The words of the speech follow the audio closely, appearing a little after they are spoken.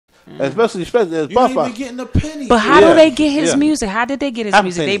especially You ain't Spotify. even getting a penny. But how do they get his Yeah. music? How did they get his Half a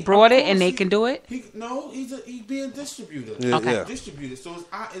music? penny. They brought it Of and they course can do it? He's being distributed. Yeah, Okay. yeah. Distributed. So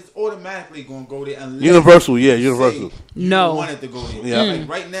it's automatically going to go there unless Universal, yeah, you Universal. say No. You want it to go there. Yeah. Like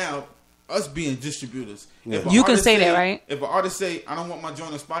right now, us being distributors. If an You can artist say that, right? If an artist say, I don't want my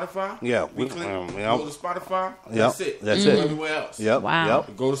joint on Spotify, Yeah, we we- click, yeah. go to Spotify, Yep, that's it. that's Go it. everywhere else. Yep. Wow. Yep.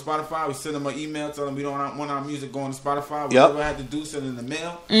 We go to Spotify, we send them an email, tell them we don't want our music going to Spotify. Yep. Whatever I had to do, send it in the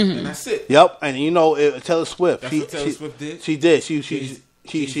mail, and that's it. Yep. And you know, Taylor Swift. That's what Taylor Swift did? She did. She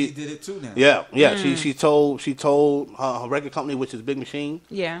Jay-Z did it too now. Yeah. She told her record company, which is Big Machine.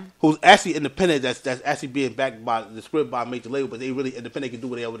 Yeah. Who's actually independent. That's actually being backed by the script by a major label, but they really independent, can do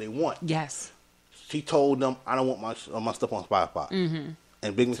whatever they want. Yes. She told them, I don't want my stuff on Spotify.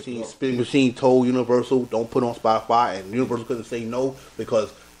 And Big Machine told Universal, don't put it on Spotify, and Universal couldn't say no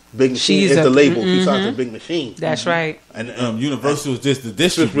because Big Machine is the label. She signed to Big Machine. That's right. And Universal is just the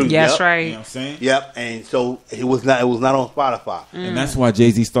distributor. That's Yep. right. You know what I'm saying? Yep. And so it was not on Spotify. And that's why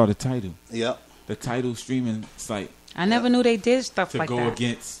Jay-Z started Tidal. Yep. The Tidal streaming site I never knew they did stuff to like go that.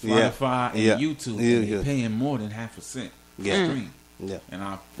 against Yeah. Spotify and Yeah. YouTube. Yeah, And yeah. they're paying more than 0.5% Yeah. stream. Yeah. And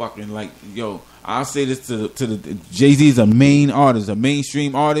I fucking like, yo, I'll say this to the Jay-Z's a main artist, a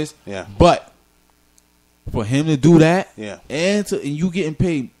mainstream artist. Yeah. But for him to do that, Yeah. and you getting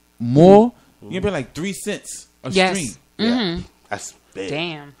paid more, you get paid like 3 cents a Yes. stream. Yeah. That's big.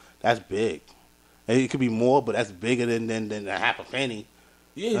 Damn. That's big. And it could be more, but that's bigger than a half a penny.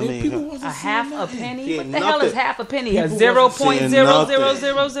 Yeah, I mean, people wasn't A seeing half a nothing. penny? Yeah, What the hell is nothing. half a penny? A People zero wasn't point seeing zero zero nothing.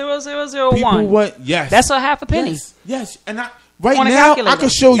 zero zero zero zero People one. what? Yes, That's a half a penny. Yes. And right On a now, I calculator. can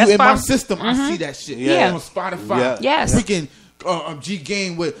show you That's in my fine. system. I see that shit. Yeah. On Spotify. Yeah. Yes. Freaking G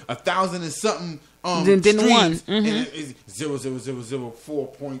Game with 1,000 and something. Then streams, one. and it's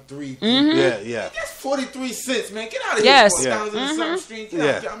 0.00004.3. Yeah. That's 43 cents, man. Get out of Yes. here. 1,000 and something streams. Get Yeah.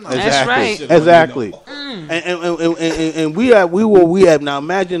 out of here. I'm not That's right. Shit, man, Exactly. you know. And we have now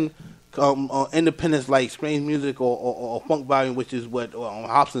imagine independents like Strange Music or Funk Volume, which is what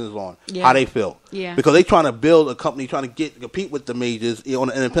Hobson is on. Yeah. How they feel? Yeah. Because they trying to build a company, trying to compete with the majors on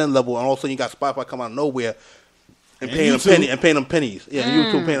an independent level, and all of a sudden you got Spotify come out of nowhere and paying them pennies. Yeah,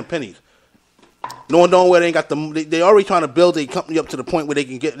 YouTube paying them pennies. No one knowing where they ain't got they already trying to build a company up to the point where they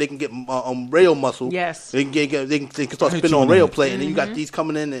can get rail muscle. Yes. They can start Hit spinning you on in the rail head. play, and then you got these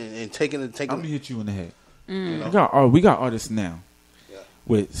coming in and taking. I'm gonna hit you in the head. Mm. We got artists now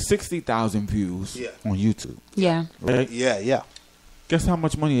with 60,000 views Yeah. on YouTube. Yeah. Right? Yeah. Guess how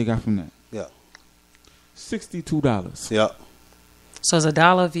much money they got from that? Yeah. $62. Yeah. So it's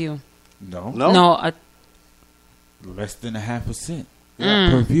 $1 a view. No, No. less than 0.5%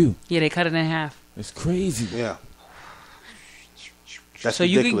 per view. Yeah, they cut it in half. It's crazy. Yeah. That's So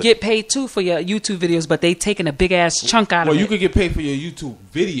you can ridiculous. get paid too for your YouTube videos, but they taking a big ass chunk out Well, of you it. could get paid for your YouTube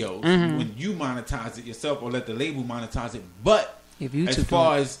videos when you monetize it yourself or let the label monetize it. But If YouTube as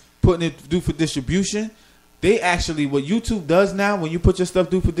far as putting it due for distribution, they actually, what YouTube does now, when you put your stuff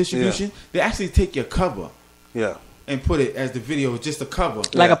due for distribution, they actually take your cover Yeah. and put it as the video, just a cover.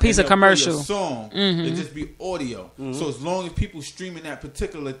 Like a piece And of they'll play commercial. your song, it just be audio. So as long as people streaming that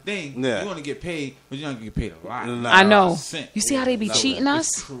particular thing, Yeah. you're going to get paid, but you're not going to get paid a lot. Nah. I know. Cent. You see how they be cheating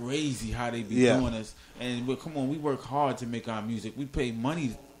It's us? crazy how they be Yeah. doing us. And come on, we work hard to make our music. We pay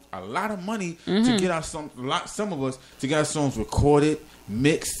money, a lot of money, to get our some of us to get our songs recorded,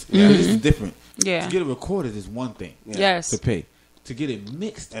 mixed. Yeah, this is different. Yeah. To get it recorded is one thing. Yes. To pay. To get it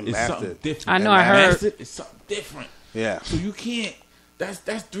mixed And is mastered. something different. I know, And I heard. mastered is something different. Yeah. So you can't. That's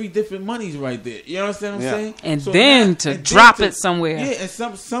 3 different monies right there. You understand what I'm Yeah. saying? And So then now- to and then drop it somewhere. Yeah, and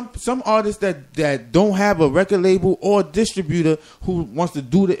some artists that don't have a record label or distributor who wants to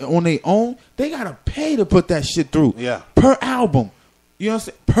do it on their own, they gotta pay to put that shit through. Yeah. Per album. You know what I'm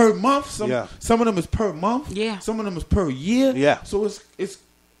saying? Per month. Yeah. Some of them is per month. Yeah. Some of them is per year. Yeah. So it's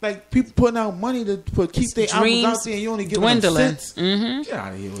like people putting out money to keep their albums out there, and you only get dwindling. cents. Get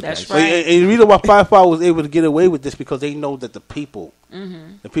out of here with That's that right. And the reason why Spotify was able to get away with this because they know that the people,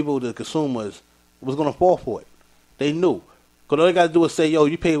 the consumers, was going to fall for it. They knew. Because all they got to do is say, yo,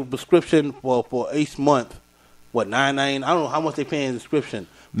 you pay a prescription for each month, what, $9.99? I don't know how much they pay in subscription.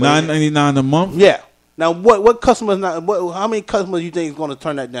 But $9.99 a month. Yeah. Now, what customers? How many customers you think is going to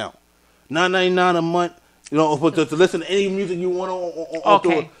turn that down? $9.99 a month. You know, to listen to any music you want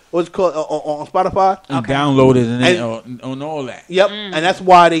on what's it called on Spotify. And download it and on all that. Yep, and that's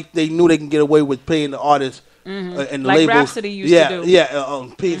why they knew they can get away with paying the artists and the Like labels. Rhapsody used to do. Yeah,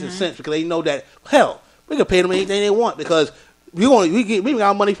 pennies and cents because they know that hell we can pay them anything they want because we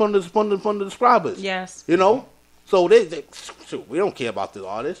got money from the subscribers. Yes. You know, so they shoot, we don't care about the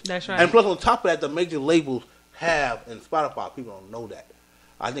artists. That's right. And plus, on top of that, the major labels have and Spotify people don't know that.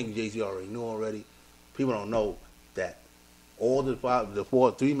 I think Jay-Z already knew already. People don't know that all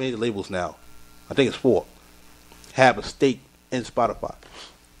three major labels now, I think it's 4, have a stake in Spotify.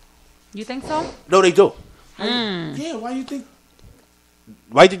 You think so? No, they do. Yeah, why you think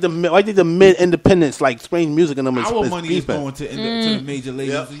Why think the mid independents like Strange Music and them our is money beefing? is going to the major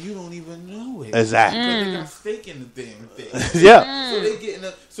labels and you don't even know it? Exactly. Because they got stake in the damn thing. Yeah. So they getting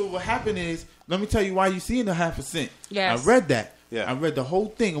so what happened is, let me tell you why you seeing the 0.5%. Yes. I read that. Yeah. I read the whole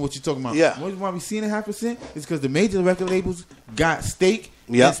thing of what you're talking about. Yeah. The reason why we seeing the 0.5% is because the major record labels got stake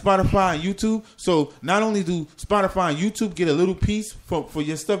in Yeah. Spotify and YouTube. So not only do Spotify and YouTube get a little piece for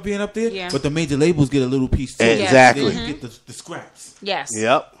your stuff being up there, Yeah. but the major labels get a little piece too. Exactly. Then you get the scraps. Yes. I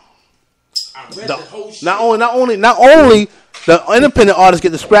Yep. read the whole shit. Not only the independent artists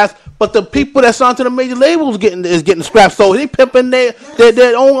get the scraps, but the people that signed to the major labels is getting scraps. So they pimping their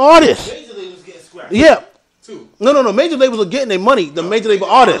own artists. Major labels getting scraps. Yeah. Too. No. Major labels are getting their money. The major label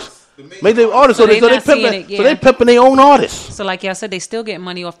artists. The Major label artists. So So they not seeing pimping. it, yeah. So they pimping their own artists. So like y'all said, they still get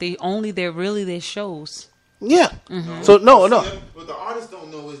money off their shows. Yeah. So no. What the artists don't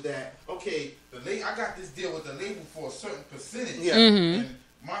know is that okay, I got this deal with the label for a certain percentage. Yeah. And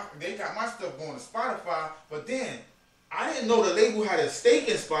they got my stuff going to Spotify, but then I didn't know the label had a stake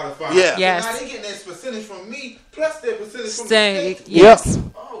in Spotify. Yeah. So Yes. now they getting their percentage from me plus their percentage from the Stay, state. yes.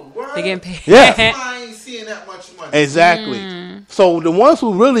 Oh, word. They getting paid. Yeah. That's why I ain't seeing that much money. Exactly. So the ones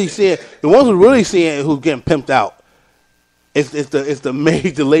who really seeing, who's getting pimped out, it's the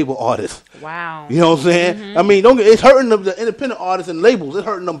major label artists. Wow. You know what I'm saying? I mean, it's hurting the independent artists and labels. It's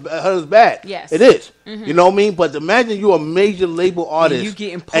hurting them. It hurts bad. Yes. It is. You know what I mean? But imagine you're a major label artist, you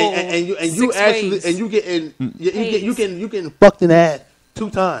getting pulled and you six actually ways. and you getting fucked in the ass 2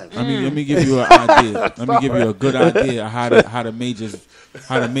 times. Let me give you an idea. Let me give you a good idea of how the majors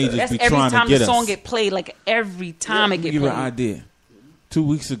That's be every trying time to get the song us. get played. Like every time it Let me get give you played. an idea. 2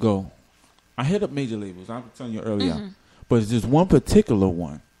 weeks ago, I hit up major labels. I was telling you earlier, but it's just one particular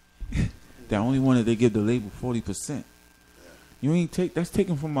one that only one that they give the label 40%. You ain't that's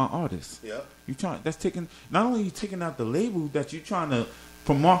taken from my artists. Yeah. That's taking not only you taking out the label that you trying to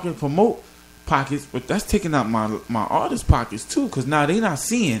promote pockets, but that's taking out my artist pockets too. Because now they not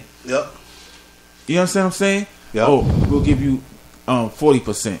seeing. Yep. You understand what I'm saying? Yep. Oh, we'll give you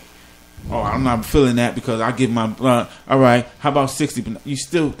 40%. Oh, I'm not feeling that because I give my all right. How about 60? But you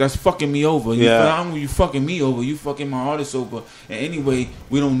still that's fucking me over. Yeah. You fucking me over. You fucking my artist over. And anyway,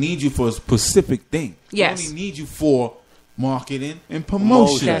 we don't need you for a specific thing. Yes. We only need you for marketing and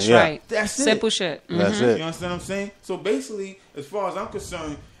promotion. That's Yeah. right. That's it. Simple shit. That's You it. understand what I'm saying? So basically, as far as I'm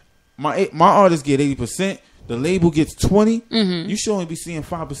concerned, my artists get 80%. The label gets 20. You should only be seeing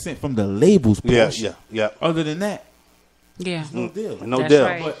 5% from the label's portion. Yeah. Other than that, Yeah. no deal. No That's deal.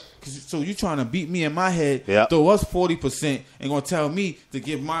 right. But so you trying to beat me in my head? Yeah. Throw us 40% and gonna tell me to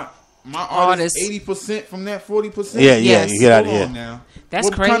give my Artists. artist 80% from that 40%? Yeah. Yes. You get out of Hold here. on now. That's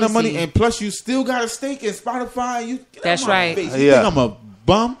what kind of money? crazy. And plus, you still got a stake in Spotify. You get That's out my right. face. You Yeah. think I'm a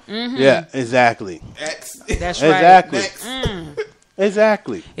bum? Yeah. Exactly. X. That's right. Exactly. Next.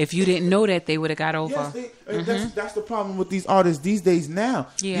 Exactly. If you didn't know that, they would have got over. Yes, that's the problem with these artists these days now.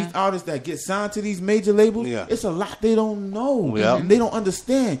 Yeah. These artists that get signed to these major labels, Yeah. it's a lot they don't know. Yeah. And they don't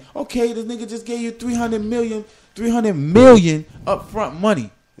understand. Okay, this nigga just gave you 300 million upfront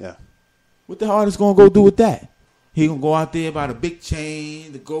money. Yeah. What the artist gonna go do with that? He gonna go out there buy the big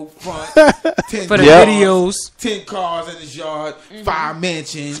chain, the go front, 10 For the Yeah. videos. 10 cars in his yard, 5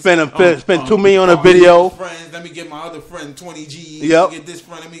 mansions. Spend $2 million on a all video. these Friends, let me get my other friend 20 G's. Yep. Let me get this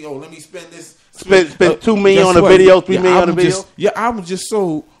friend. Let me spend this. Spend $2 million Guess on a what? video, $3 Your million on a album video. Your album just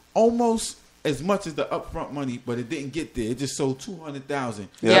sold almost as much as the upfront money, but it didn't get there. It just sold 200,000.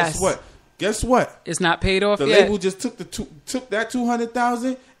 Yes. Guess what? It's not paid off The yet. label just took that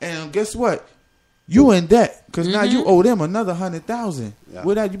 200,000, and guess what? You in debt because now you owe them another 100,000. Yeah.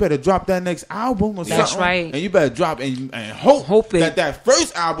 With that, you better drop that next album or That's something. right. And you better drop and hope Hope it. that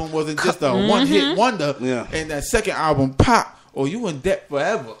first album wasn't just a one-hit wonder, Yeah. and that second album pop, or you in debt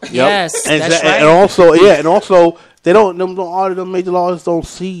forever. Yep. Yes, and that's right. And also, they don't. Them major artists don't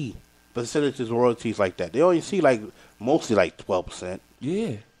see percentages royalties like that. They only see mostly 12%. Yeah,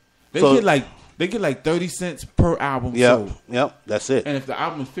 So- they get like 30 cents per album Yep. sold. Yep. That's it. And if the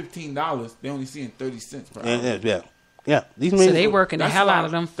album is $15, they only seeing 30 cents per album. Yeah. These So major- they working the That's hell why- out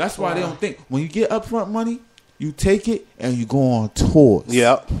of them. That's why they don't think when you get upfront money, you take it and you go on tours.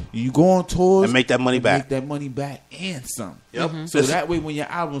 Yep. You go on tours And make that money back. Make that money back and some. Yep. So that way, when your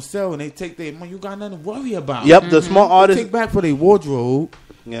album sell and they take their money, you got nothing to worry about. Yep. The small They artists. take back for their wardrobe,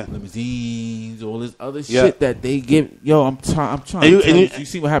 Yeah. limousines, all this other Yeah. shit that they give. Yo, I'm trying. And to tell you-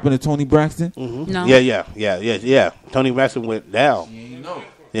 see what happened to Tony Braxton? No. Yeah. Tony Braxton went down. You know.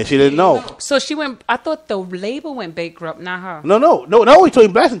 Yeah, she didn't know. So she went. I thought the label went bankrupt, not her. No. Not only Tony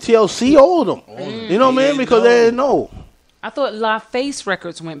Braxton, TLC, all of them. You know what I mean? Because they didn't know. I thought La Face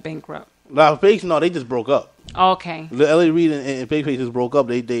Records went bankrupt. La Face, no, they just broke up. Okay. L.A. Reid and Babyface just broke up.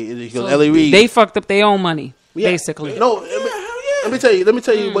 Because So L.A. Reid, they fucked up their own money, Yeah. basically. No, let me tell you. Let me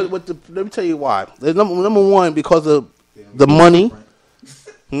tell you let me tell you why. Number one, because of the money.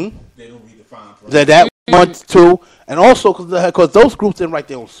 They don't read the fine print. That one too, and also because those groups didn't write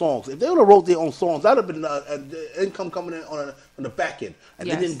their own songs. If they would have wrote their own songs, that'd have been income coming in on the back end, and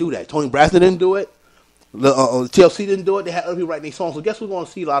Yes. they didn't do that. Tony Braxton didn't do it. The TLC didn't do it. They had other people writing their songs. So guess who's going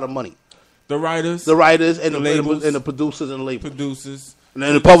to see a lot of money? The writers, The writers and The the labels. and the producers and the labels producers, and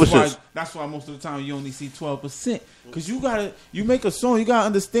the publishers. That's why most of the time you only see 12%. Because you make a song, you gotta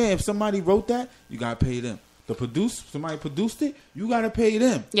understand if somebody wrote that, you gotta pay them. Somebody produced it, you gotta pay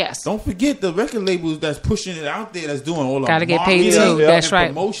them. Yes. Don't forget the record labels that's pushing it out there, that's doing all the Gotta get paid marketing too. That's and right.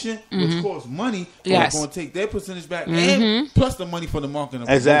 promotion, which costs money. Yes. They're gonna take their percentage back, and plus the money for the marketing. And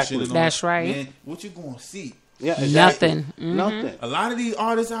Exactly. promotion and all That's that. right. Man, what you gonna see? Yeah, exactly. Nothing. Nothing. A lot of these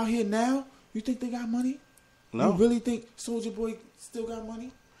artists out here now, you think they got money? No. You really think Soulja Boy still got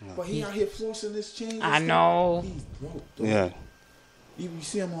money? But he out here flossing this chain. and I stuff? know. He's broke. Though. Yeah, You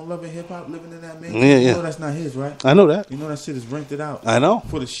see him on Love and Hip Hop living in that mansion. Yeah, You yeah. know that's not his, right? I know that. You know that shit is rented out I know.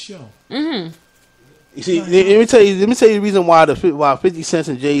 for the show. You see, let me tell you the reason why 50 Cent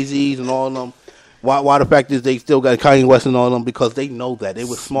and Jay-Z's and all of them. Why the fact is they still got Kanye West and all of them, because they know that they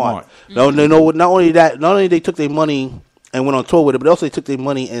were smart. No, they know not only that. Not only they took their money and went on tour with it, but also they took their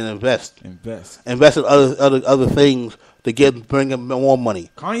money and invested in other things to bring them more money.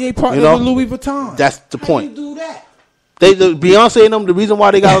 Kanye partnered You know? with Louis Vuitton. That's the How point. you do that? Beyonce and them, the reason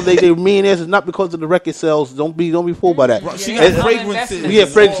why they got they millionaires is not because of the record sales. Don't be fooled by that. She Yeah. got fragrances. Yeah, Yeah,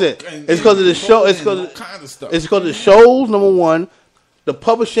 fragrances. and It's because of the show. It's all because kind of stuff. it's because of the shows. Number one, the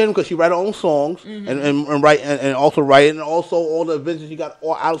publishing, because she write her own songs and write and also write, and also all the adventures she got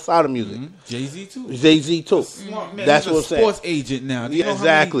all outside of music. Jay-Z too. Jay-Z too. Smart man. That's He's what a I'm saying. sports agent now. Do you Yeah, know how many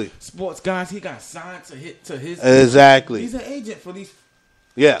exactly. sports guys he got signed to his. Exactly. He's an agent for these.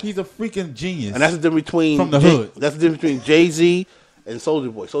 Yeah, He's a freaking genius. and that's the difference between From the hood. That's the difference between Jay-Z and Soulja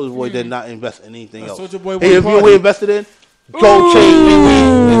Boy. Soulja Boy did not invest in anything else. Soulja Boy Hey, if went you party. invested in gold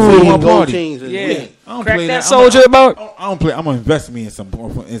chains, Went gold party. chains, and Yeah. weed. I don't Crack play that that. Soulja about. I don't play. I'm gonna invest me in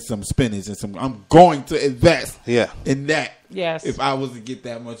some spinach and some. I'm going to invest. Yeah. In that. Yes. If I was to get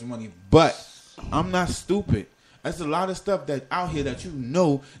that much money, but I'm not stupid. That's a lot of stuff that out here that you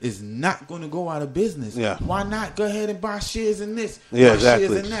know is not going to go out of business. Yeah. Why not go ahead and buy shares in this? Yeah, buy exactly.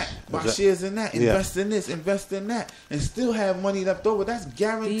 shares in that. Buy shares in that. Yeah. Invest in this. Invest in that, and still have money left over. That's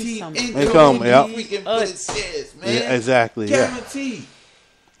guaranteed Some income. income, yeah. We can put in shares, man. Yeah, exactly. Yeah. Guaranteed.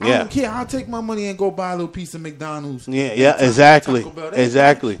 I Yeah. don't care. I'll take my money and go buy a little piece of McDonald's. Yeah, exactly. Taco Bell.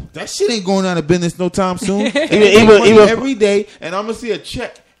 Exactly. That shit ain't going out of business no time soon. Even every day, and I'm gonna see a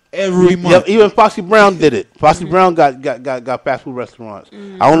check every month. Yep, even Foxy Brown did it. Foxy Brown got fast food restaurants.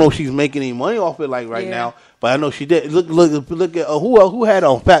 I don't know if she's making any money off it right Yeah. now, but I know she did. Look at who had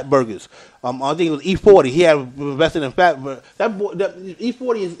Fat Burgers. I think it was E40. He had invested in Fat Burgers. That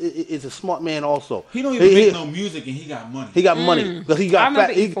E40 is a smart man also. He don't even make no music, and he got money. He got money because he got I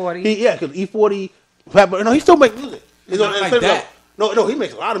remember Fat. E40. Yeah, because E40 Fat Burgers. No, he still makes music. It's Not on like independent that. level. No, he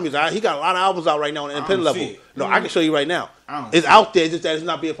makes a lot of music. He got a lot of albums out right now on the independent don't see level. it. No, I can show you right now. I don't It's see out there. It's just that it's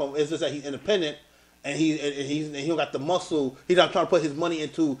not being. It's just that he's independent, and he don't got the muscle. He's not trying to put his money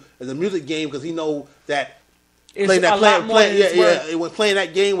into the music game because he know that It's playing a lot more than it's worth. when playing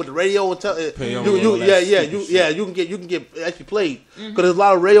that game with the radio and Pay over all that stupid shit. you can get actually played because there's a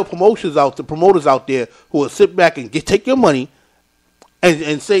lot of radio promoters out there who will sit back and take your money.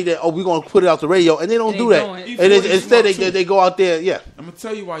 And say that we're gonna put it out the radio, and they don't They do that. don't. And instead they go out there, yeah. I'm gonna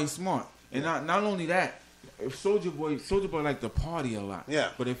tell you why he's smart, and not only that. If Soulja Boy like to party a lot. Yeah.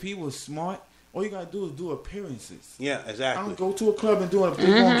 But if he was smart, all you gotta do is do appearances. Yeah, I exactly. don't go to a club and do it. They're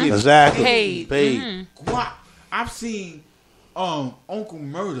gonna get Exactly. Paid. guap. I've seen Uncle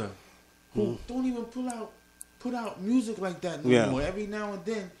Murder who don't even put out music like that no Yeah. more. Every now and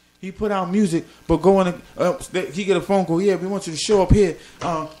then he put out music, but going he get a phone call. Yeah, we want you to show up here.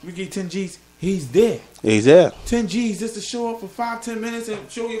 We get 10 G's. He's there. He's there. 10 G's just to show up for 5-10 minutes and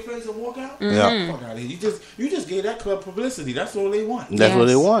show your face and walk out. Yeah. Fuck out of here. You just gave that club publicity. That's all they want. That's what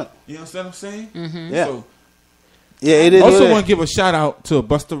they Yes. want. You understand what I'm saying? Yeah. So, Yeah, it is. also want to give a shout out to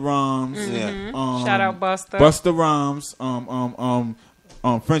Busta Rhymes. Yeah. Shout out Busta. Busta Rhymes,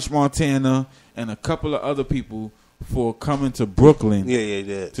 French Montana, and a couple of other people for coming to Brooklyn Yeah, he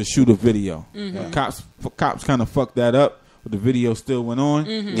did. to shoot a video. Cops kind of fucked that up, but the video still went on.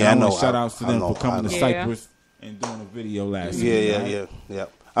 Yeah, I know. Shout outs to I them know, for coming I to know. Yeah. Cyprus and doing a video last Yeah, week. yeah, right? yeah.